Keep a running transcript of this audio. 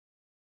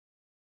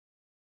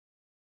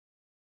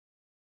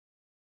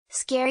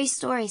Scary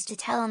Stories to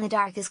Tell in the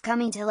Dark is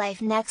coming to life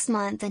next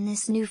month, and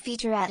this new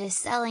featurette is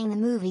selling the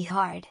movie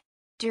hard.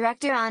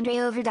 Director Andre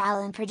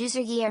Overdal and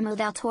producer Guillermo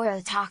del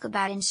Toro talk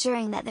about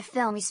ensuring that the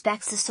film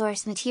respects the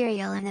source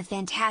material and the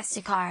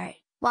fantastic art,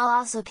 while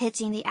also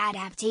pitching the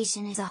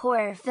adaptation as a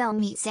horror film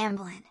meets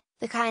Amblin,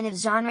 the kind of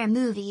genre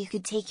movie you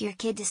could take your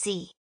kid to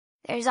see.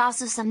 There's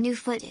also some new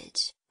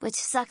footage, which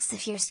sucks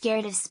if you're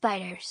scared of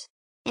spiders.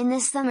 In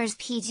this summer's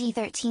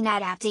PG-13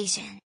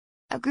 adaptation,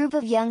 a group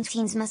of young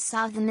teens must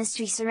solve the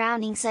mystery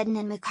surrounding sudden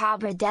and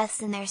macabre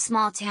deaths in their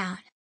small town.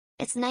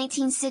 It's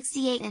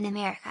 1968 in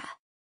America.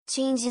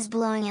 Change is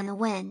blowing in the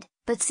wind,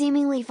 but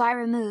seemingly far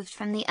removed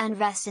from the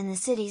unrest in the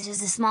cities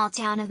is the small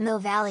town of Mill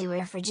Valley,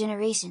 where for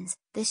generations,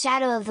 the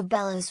shadow of the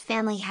Bellows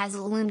family has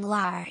loomed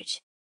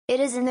large. It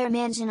is in their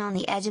mansion on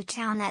the edge of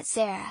town that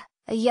Sarah,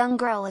 a young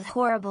girl with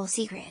horrible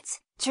secrets,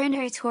 turned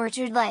her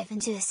tortured life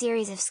into a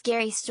series of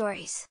scary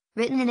stories,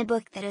 written in a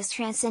book that has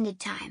transcended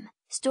time.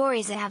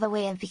 Stories that have a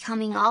way of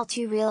becoming all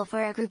too real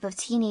for a group of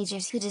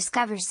teenagers who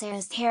discover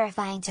Sarah's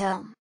terrifying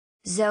tome.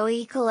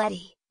 Zoe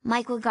Colletti,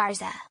 Michael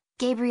Garza,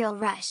 Gabriel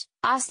Rush,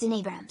 Austin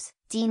Abrams,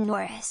 Dean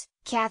Norris,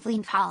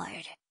 Kathleen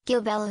Pollard,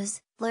 Gil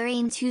Bellows,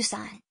 Lorraine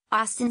Tucson,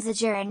 Austin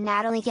Zajur and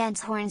Natalie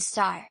Genshorn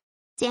star.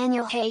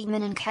 Daniel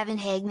Hagman and Kevin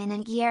Hagman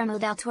and Guillermo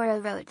del Toro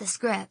wrote the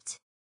script.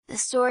 The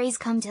stories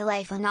come to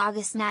life on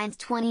August 9,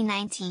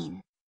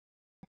 2019.